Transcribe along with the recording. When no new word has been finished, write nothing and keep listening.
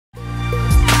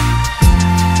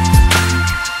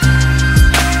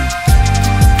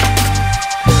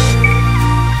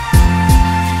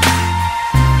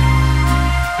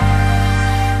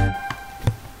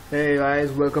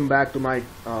guys, welcome back to my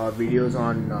videos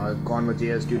on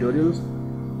KonvaJS tutorials.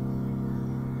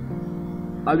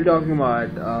 I'll be talking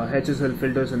about HSL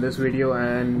filters in this video,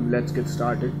 and let's get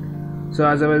started. So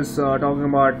as I was talking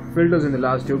about filters in the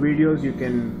last two videos, you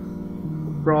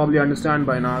can probably understand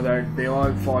by now that they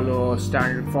all follow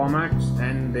standard formats,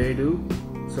 and they do.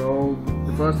 So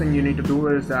the first thing you need to do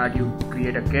is that you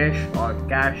create a cache or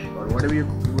whatever you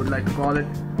would like to call it.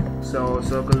 So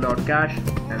circle.cache,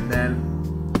 and then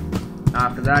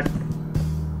after that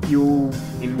you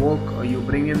invoke or you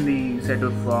bring in the set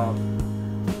of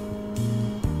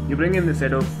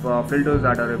filters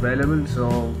that are available.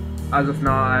 So as of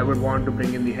now I would want to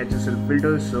bring in the HSL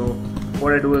filters. So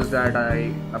what I do is that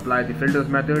I apply the filters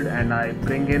method and I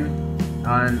bring in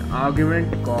an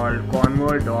argument called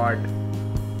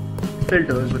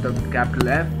Konva.filters with a capital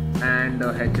F and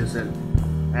HSL,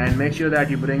 and make sure that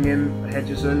you bring in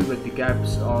HSL with the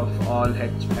caps of all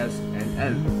H, S and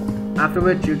L. After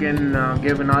which you can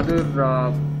give another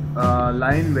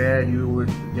line where you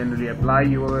would generally apply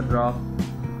your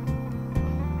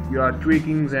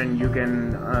tweakings, and you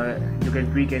can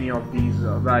tweak any of these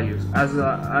values. As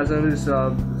I was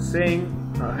saying,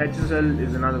 HSL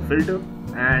is another filter,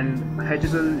 and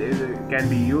HSL can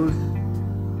be used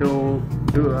to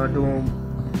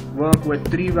work with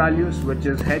three values, which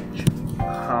is H,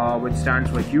 which stands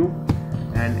for hue,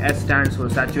 and S stands for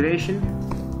saturation,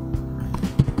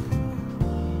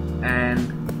 and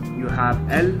you have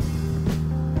L,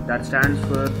 that stands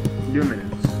for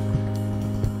luminance.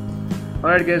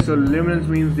 Alright guys, so luminance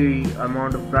means the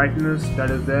amount of brightness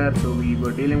that is there. So we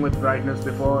were dealing with brightness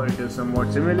before, it is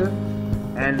somewhat similar.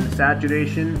 And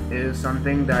saturation is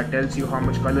something that tells you how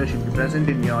much color should be present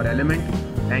in your element,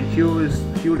 and hue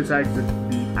decides the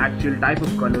actual type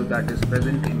of color that is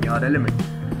present in your element.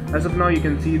 As of now you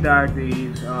can see that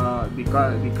the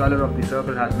color of the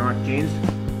circle has not changed,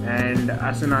 and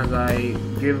as soon as I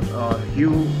give a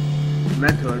hue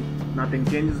method, nothing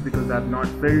changes because I have not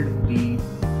filled the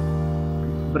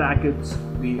brackets,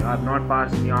 I have not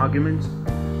passed any arguments.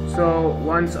 So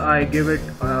once I give it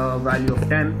a value of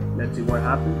 10, let's see what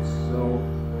happens. So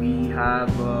we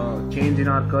have a change in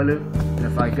our color, and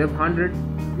if I give 100,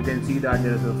 you can see that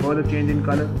there is a further change in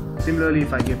color. Similarly,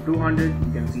 if I give 200,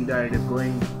 you can see that it is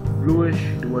going bluish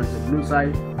towards the blue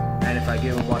side, and if I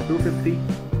give about 250,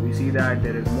 we see that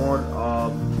there is more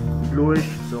bluish.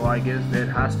 So I guess there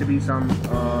has to be some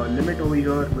limit over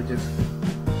here, which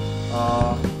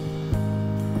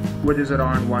is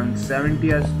around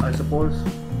 170, I suppose.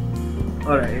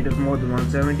 Alright, it is more than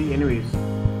 170. Anyways,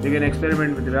 you can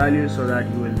experiment with the values so that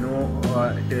you will know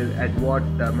at what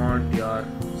amount your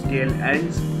scale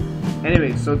ends.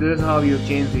 Anyways, so this is how you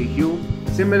change the hue.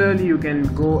 Similarly, you can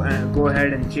go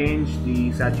ahead and change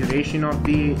the saturation of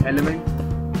the element,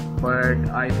 but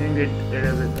I think it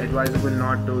is advisable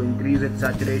not to increase its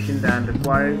saturation than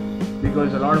required,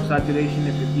 because a lot of saturation,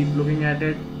 if you keep looking at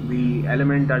it, the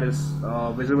element that is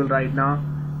visible right now,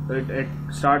 it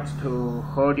starts to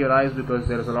hurt your eyes because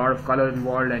there is a lot of color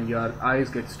involved and your eyes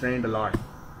get strained a lot.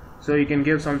 So you can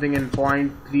give something in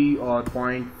 0.3 or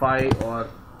 0.5 or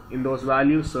in those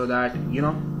values, so that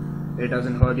it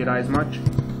doesn't hurt your eyes much.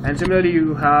 And similarly,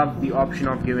 you have the option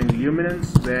of giving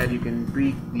luminance, where you can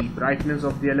tweak the brightness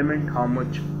of the element, how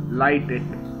much light it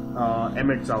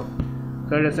emits out.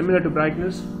 So it is similar to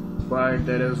brightness, but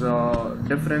there is a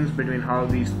difference between how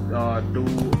these two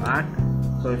act.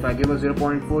 So if I give a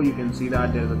 0.4, you can see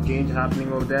that there is a change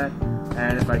happening over there,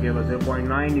 and if I give a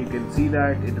 0.9, you can see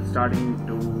that it is starting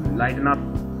to lighten up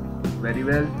very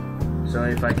well. So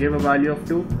if I give a value of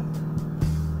 2,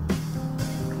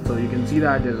 so you can see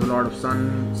that there is a lot of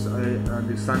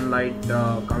the sunlight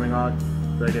coming out,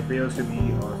 so it appears to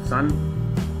be sun.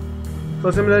 So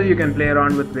similarly, you can play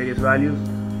around with various values.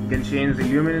 You can change the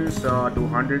luminance to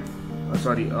 100.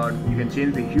 You can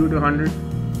change the hue to 100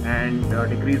 and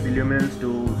decrease the luminance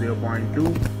to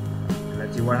 0.2.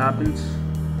 Let's see what happens.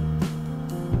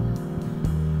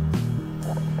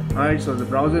 Alright, so the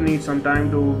browser needs some time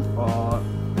to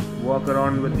work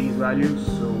around with these values.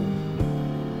 So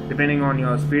depending on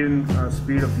your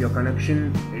speed of your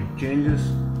connection, it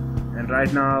changes. And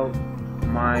right now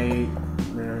my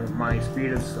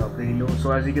speed is pretty low.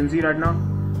 So as you can see right now,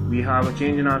 we have a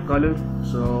change in our color.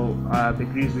 So I have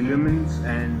decreased the luminance,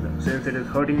 and since it is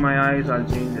hurting my eyes, I'll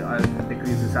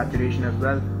decrease the saturation as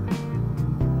well.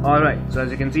 Alright, so as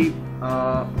you can see,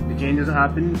 the changes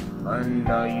happen, and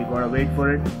you gotta wait for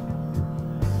it,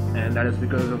 and that is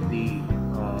because of the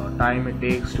time it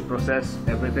takes to process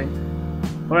everything.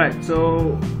 Alright,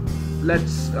 so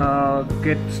let's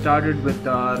get started with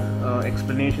our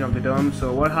explanation of the term.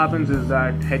 So what happens is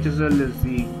that HSL is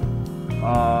the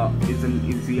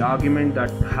is the argument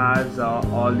that has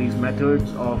all these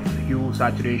methods of hue,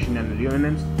 saturation and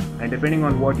luminance, and depending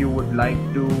on what you would like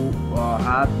to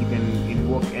have, you can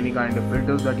invoke any kind of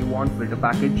filters that you want, filter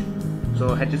package.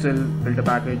 So HSL filter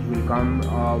package will come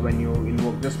when you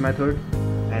invoke this method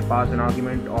and pass an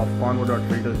argument of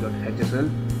konva.filters.hsl,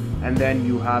 and then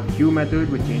you have hue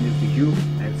method which changes the hue,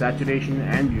 and saturation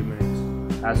and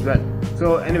luminance as well.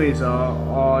 So anyways,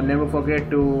 never forget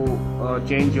to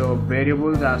change your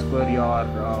variables as per your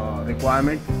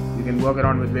requirement. You can work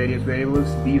around with various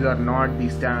variables. These are not the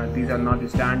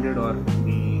standard or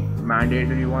the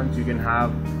mandatory ones. You can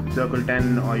have circle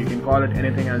 10, or you can call it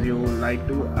anything as you like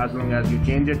to, as long as you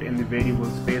change it in the variable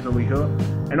space over here.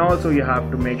 And also you have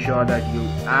to make sure that you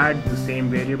add the same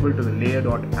variable to the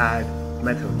layer.add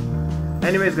method.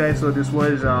 Anyways guys, so this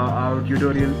was our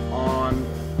tutorial on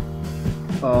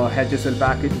HSL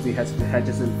package, the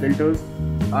HSL filters.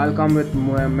 I'll come with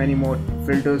many more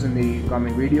filters in the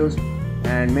coming videos,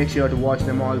 and make sure to watch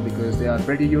them all because they are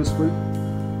pretty useful.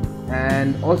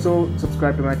 And also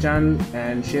subscribe to my channel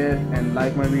and share and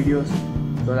like my videos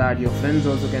so that your friends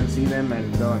also can see them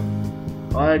and learn.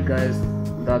 Alright guys,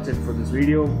 that's it for this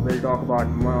video. We'll talk about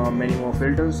many more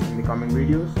filters in the coming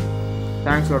videos.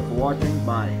 Thanks a lot for watching.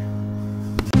 Bye.